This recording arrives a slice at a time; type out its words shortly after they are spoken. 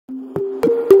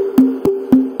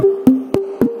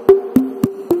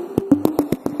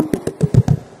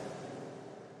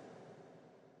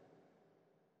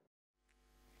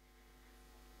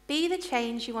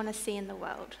change you want to see in the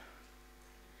world?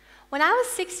 When I was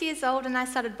 6 years old and I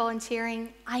started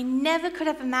volunteering, I never could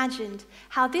have imagined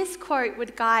how this quote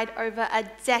would guide over a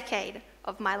decade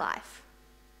of my life.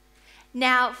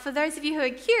 Now, for those of you who are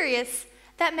curious,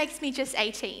 that makes me just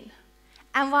 18.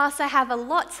 And whilst I have a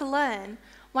lot to learn,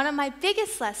 one of my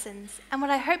biggest lessons, and what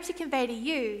I hope to convey to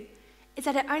you, is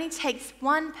that it only takes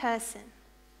one person,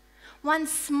 one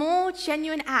small,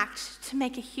 genuine act to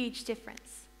make a huge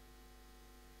difference.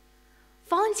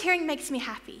 Volunteering makes me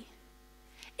happy.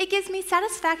 It gives me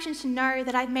satisfaction to know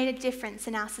that I've made a difference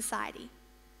in our society,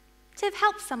 to have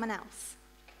helped someone else.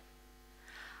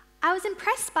 I was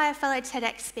impressed by a fellow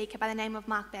TEDx speaker by the name of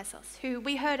Mark Bezos, who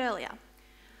we heard earlier,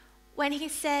 when he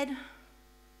said,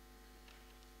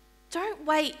 "Don't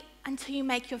wait until you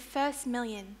make your first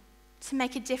million to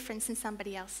make a difference in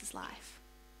somebody else's life.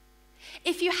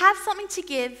 If you have something to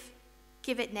give,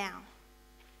 give it now."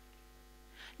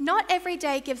 Not every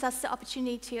day gives us the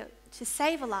opportunity to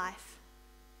save a life,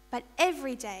 but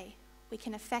every day we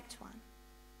can affect one.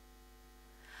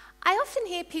 I often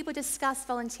hear people discuss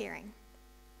volunteering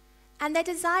and their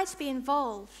desire to be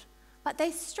involved, but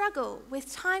they struggle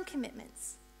with time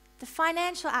commitments, the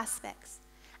financial aspects,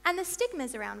 and the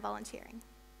stigmas around volunteering.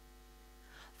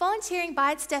 Volunteering,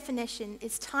 by its definition,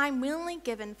 is time willingly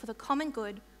given for the common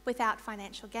good without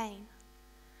financial gain.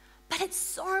 But it's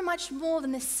so much more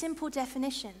than this simple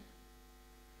definition.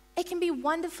 It can be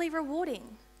wonderfully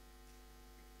rewarding.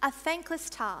 A thankless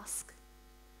task,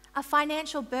 a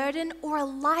financial burden, or a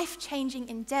life-changing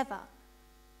endeavour.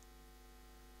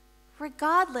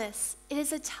 Regardless, it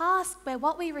is a task where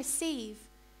what we receive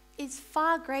is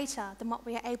far greater than what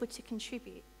we are able to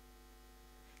contribute.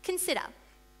 Consider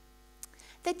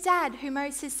the dad who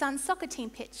mows his son's soccer team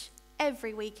pitch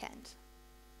every weekend.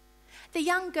 The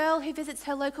young girl who visits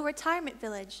her local retirement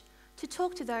village to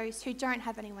talk to those who don't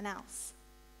have anyone else.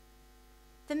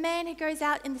 The man who goes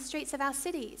out in the streets of our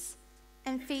cities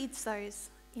and feeds those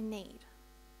in need.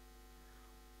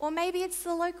 Or maybe it's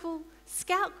the local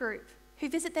scout group who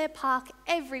visit their park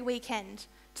every weekend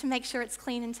to make sure it's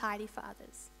clean and tidy for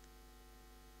others.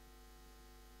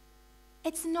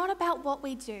 It's not about what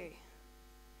we do.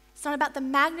 It's not about the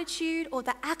magnitude or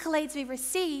the accolades we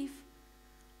receive.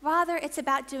 Rather, it's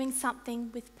about doing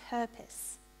something with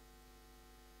purpose.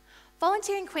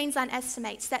 Volunteering Queensland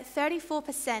estimates that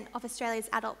 34% of Australia's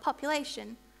adult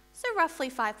population, so roughly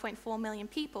 5.4 million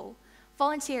people,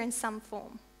 volunteer in some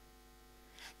form.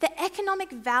 The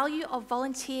economic value of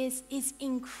volunteers is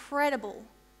incredible.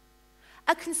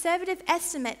 A conservative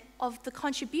estimate of the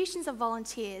contributions of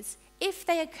volunteers, if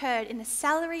they occurred in a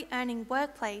salary-earning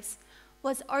workplace,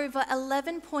 was over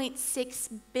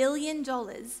 $11.6 billion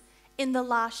in the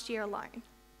last year alone.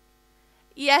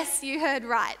 Yes, you heard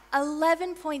right,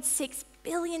 $11.6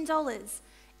 billion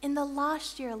in the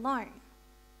last year alone.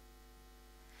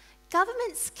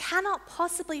 Governments cannot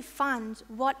possibly fund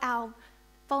what our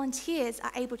volunteers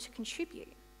are able to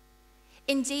contribute.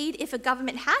 Indeed, if a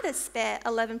government had a spare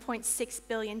 $11.6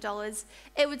 billion,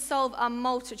 it would solve a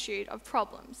multitude of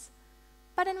problems.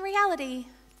 But in reality,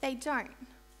 they don't.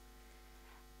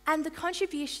 And the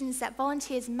contributions that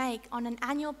volunteers make on an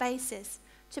annual basis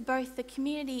to both the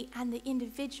community and the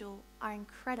individual are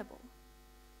incredible.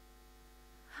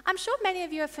 I'm sure many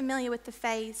of you are familiar with the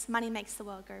phrase, "money makes the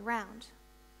world go round."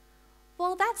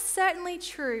 Well, that's certainly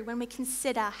true when we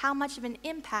consider how much of an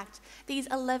impact these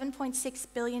 $11.6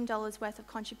 billion worth of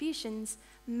contributions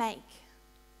make.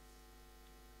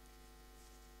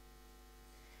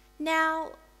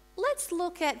 Now, let's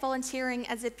look at volunteering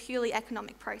as a purely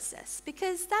economic process,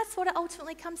 because that's what it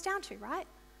ultimately comes down to, right?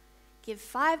 Give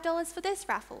 $5 for this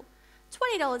raffle,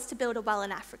 $20 to build a well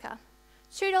in Africa,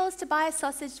 $2 to buy a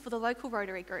sausage for the local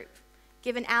Rotary group,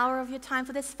 give an hour of your time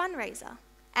for this fundraiser,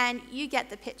 and you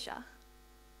get the picture.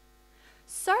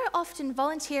 So often,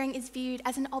 volunteering is viewed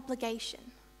as an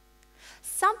obligation,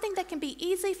 something that can be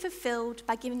easily fulfilled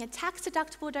by giving a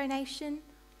tax-deductible donation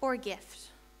or a gift.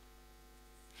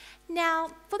 Now,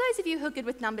 for those of you who are good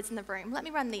with numbers in the room, let me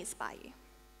run these by you.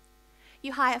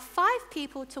 You hire 5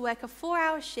 people to work a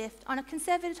 4-hour shift on a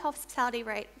conservative hospitality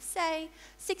rate of, say,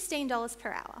 $16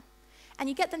 per hour, and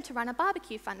you get them to run a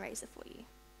barbecue fundraiser for you.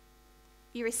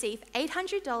 You receive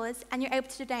 $800 and you're able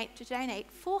to donate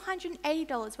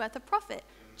 $480 worth of profit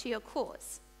to your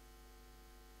cause.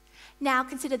 Now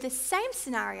consider this same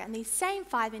scenario and these same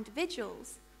 5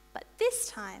 individuals, but this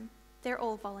time they're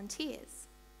all volunteers.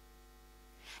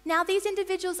 Now these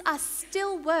individuals are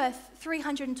still worth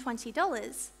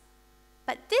 $320,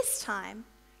 but this time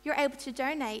you're able to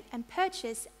donate and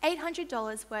purchase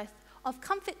 $800 worth of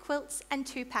comfort quilts and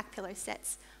 2-pack pillow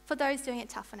sets for those doing it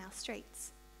tough on our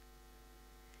streets.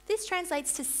 this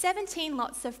translates to 17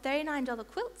 lots of $39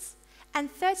 quilts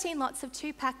and 13 lots of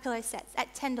 2-pack pillow sets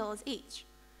at $10 each,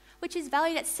 which is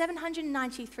valued at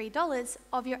 $793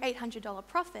 of your $800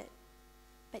 profit.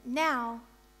 But now,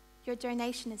 your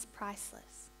donation is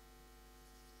priceless.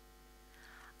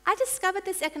 I discovered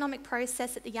this economic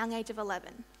process at the young age of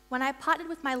 11, when I partnered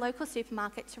with my local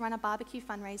supermarket to run a barbecue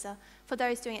fundraiser for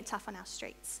those doing it tough on our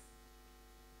streets.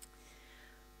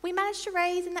 We managed to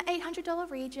raise in the $800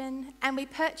 region, and we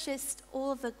purchased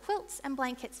all of the quilts and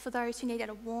blankets for those who needed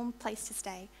a warm place to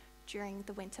stay during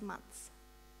the winter months.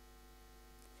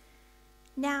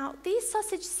 Now, these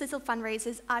sausage sizzle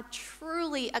fundraisers are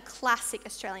truly a classic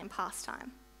Australian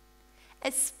pastime,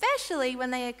 especially when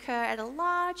they occur at a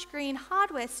large green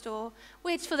hardware store,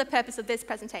 which for the purpose of this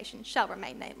presentation shall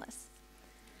remain nameless.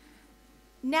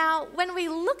 Now, when we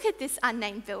look at this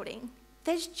unnamed building,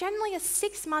 there's generally a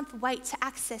 6-month wait to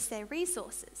access their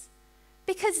resources,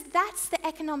 because that's the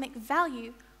economic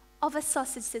value of a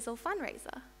sausage sizzle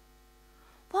fundraiser.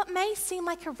 What may seem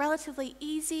like a relatively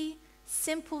easy,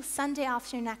 simple Sunday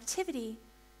afternoon activity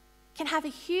can have a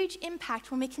huge impact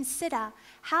when we consider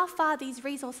how far these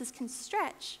resources can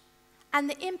stretch and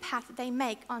the impact that they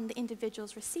make on the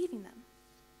individuals receiving them.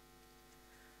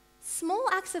 Small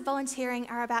acts of volunteering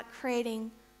are about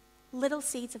creating little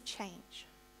seeds of change,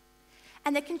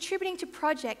 and they're contributing to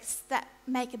projects that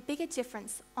make a bigger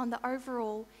difference on the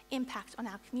overall impact on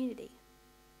our community.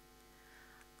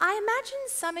 I imagine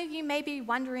some of you may be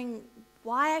wondering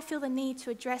why I feel the need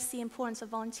to address the importance of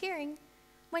volunteering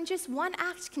when just one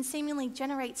act can seemingly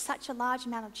generate such a large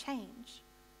amount of change.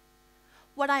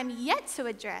 What I'm yet to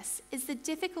address is the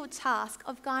difficult task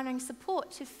of garnering support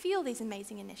to fuel these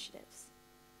amazing initiatives.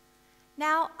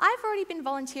 Now, I've already been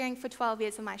volunteering for 12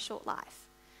 years of my short life,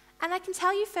 and I can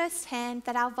tell you firsthand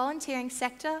that our volunteering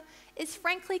sector is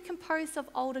frankly composed of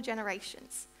older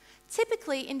generations,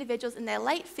 typically individuals in their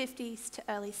late 50s to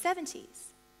early 70s.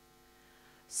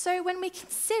 So when we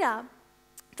consider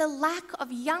the lack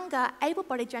of younger,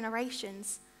 able-bodied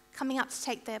generations coming up to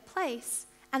take their place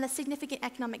and the significant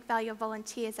economic value of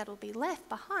volunteers that will be left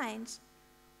behind,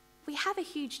 we have a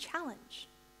huge challenge.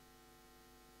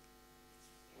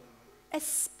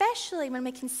 Especially when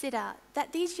we consider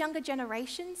that these younger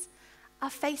generations are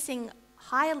facing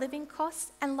higher living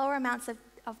costs and lower amounts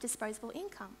of disposable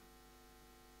income.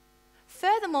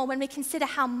 Furthermore, when we consider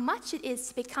how much it is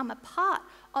to become a part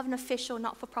of an official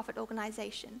not-for-profit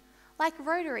organisation, like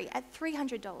Rotary at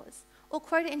 $300 or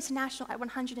Quota International at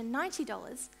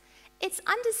 $190, it's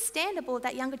understandable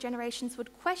that younger generations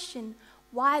would question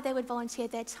why they would volunteer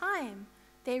their time,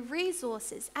 their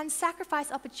resources, and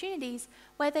sacrifice opportunities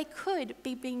where they could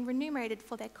be being remunerated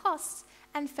for their costs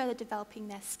and further developing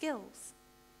their skills.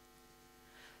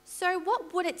 So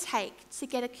what would it take to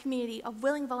get a community of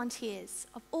willing volunteers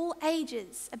of all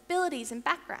ages, abilities, and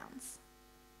backgrounds?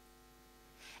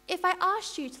 If I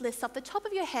asked you to list off the top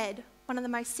of your head one of the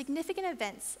most significant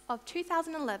events of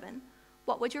 2011,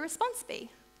 what would your response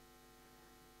be?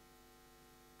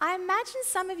 I imagine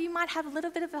some of you might have a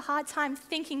little bit of a hard time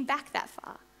thinking back that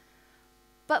far.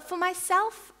 But for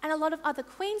myself and a lot of other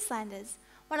Queenslanders,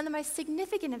 one of the most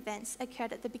significant events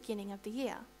occurred at the beginning of the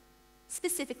year,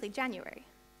 specifically January.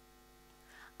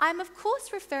 I'm of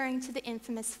course referring to the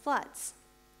infamous floods.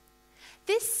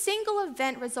 This single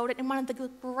event resulted in one of the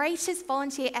greatest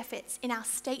volunteer efforts in our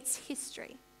state's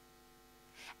history.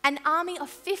 An army of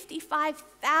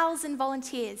 55,000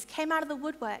 volunteers came out of the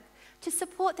woodwork to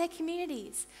support their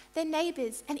communities, their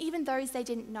neighbours, and even those they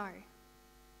didn't know.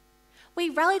 We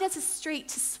rallied as a state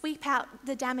to sweep out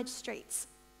damaged streets.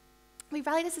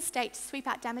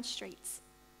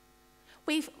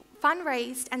 We've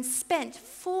fundraised and spent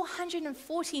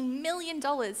 $440 million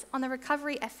on the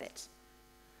recovery effort.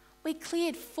 We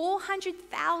cleared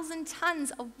 400,000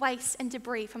 tonnes of waste and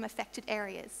debris from affected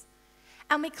areas,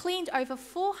 and we cleaned over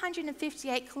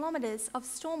 458 kilometres of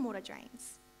stormwater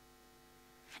drains.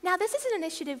 Now, this is an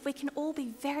initiative we can all be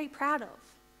very proud of.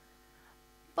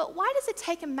 But why does it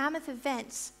take a mammoth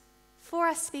event for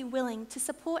us to be willing to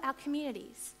support our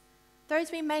communities,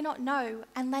 those we may not know,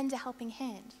 and lend a helping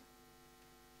hand?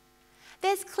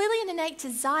 There's clearly an innate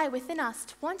desire within us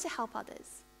to want to help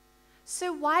others.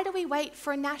 So why do we wait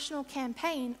for a national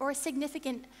campaign or a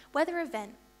significant weather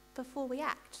event before we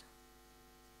act?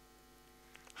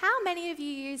 How many of you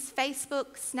use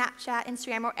Facebook, Snapchat,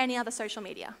 Instagram, or any other social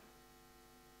media?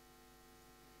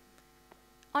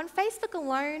 On Facebook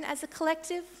alone, as a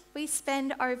collective, we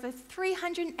spend over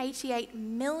 388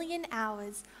 million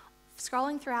hours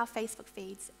scrolling through our Facebook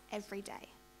feeds every day.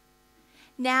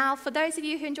 Now, for those of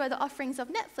you who enjoy the offerings of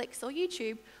Netflix or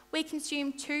YouTube, we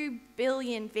consume 2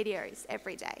 billion videos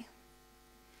every day.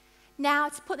 Now,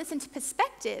 to put this into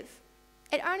perspective,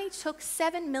 it only took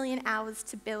 7 million hours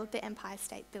to build the Empire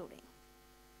State Building.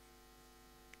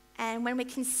 And when we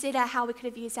consider how we could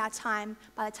have used our time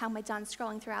by the time we're done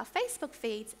scrolling through our Facebook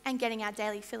feeds and getting our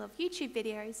daily fill of YouTube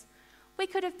videos, we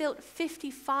could have built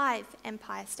 55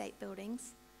 Empire State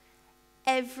Buildings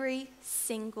every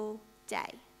single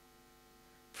day.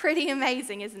 Pretty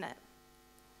amazing, isn't it?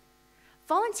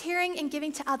 Volunteering and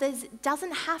giving to others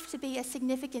doesn't have to be a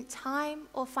significant time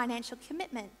or financial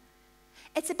commitment.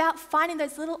 It's about finding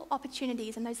those little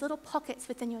opportunities and those little pockets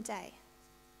within your day.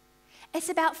 It's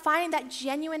about finding that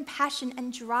genuine passion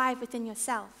and drive within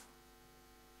yourself.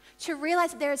 To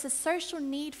realize that there is a social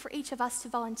need for each of us to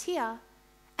volunteer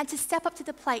and to step up to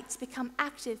the plate to become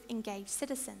active, engaged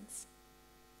citizens.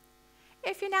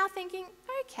 If you're now thinking,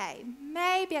 okay,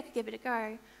 maybe I could give it a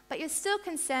go, but you're still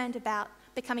concerned about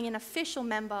becoming an official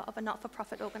member of a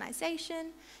not-for-profit organisation,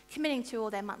 committing to all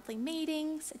their monthly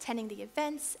meetings, attending the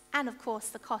events, and of course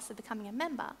the cost of becoming a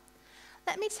member,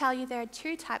 let me tell you there are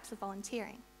two types of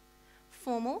volunteering: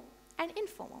 formal and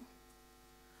informal.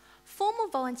 Formal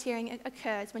volunteering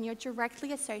occurs when you're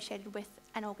directly associated with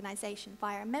an organisation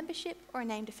via a membership or a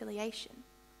named affiliation.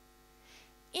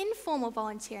 Informal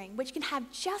volunteering, which can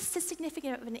have just as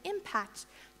significant of an impact,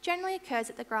 generally occurs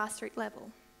at the grassroots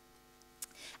level.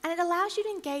 And it allows you to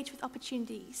engage with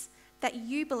opportunities that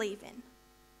you believe in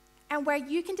and where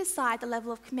you can decide the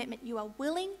level of commitment you are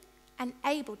willing and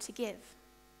able to give.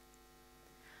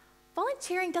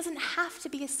 Volunteering doesn't have to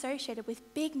be associated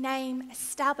with big-name,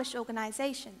 established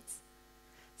organisations.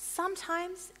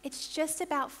 Sometimes it's just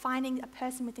about finding a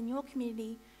person within your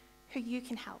community who you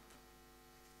can help.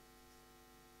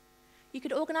 You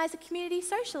could organise a community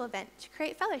social event to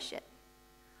create fellowship,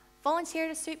 volunteer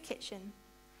at a soup kitchen,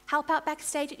 help out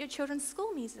backstage at your children's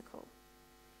school musical.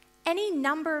 Any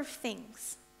number of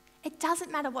things. It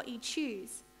doesn't matter what you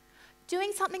choose.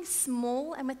 Doing something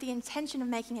small and with the intention of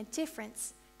making a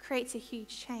difference creates a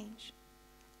huge change,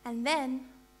 and then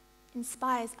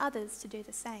inspires others to do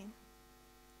the same.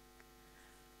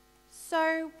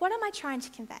 So, what am I trying to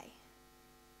convey?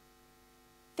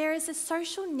 There is a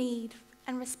social need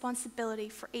and responsibility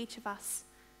for each of us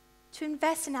to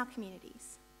invest in our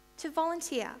communities, to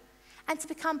volunteer, and to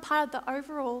become part of the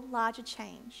overall larger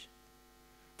change.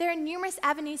 There are numerous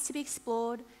avenues to be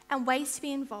explored and ways to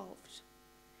be involved.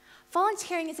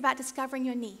 Volunteering is about discovering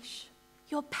your niche,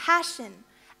 your passion,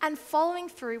 and following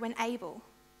through when able.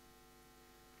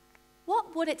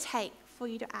 What would it take for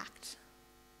you to act?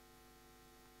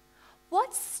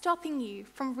 What's stopping you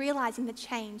from realizing the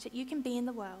change that you can be in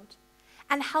the world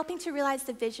and helping to realize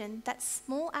the vision that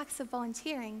small acts of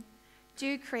volunteering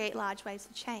do create large waves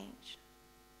of change?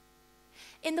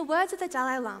 In the words of the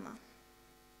Dalai Lama,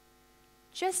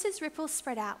 just as ripples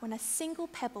spread out when a single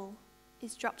pebble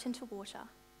is dropped into water,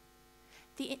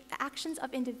 the actions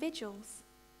of individuals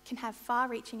can have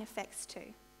far-reaching effects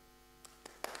too.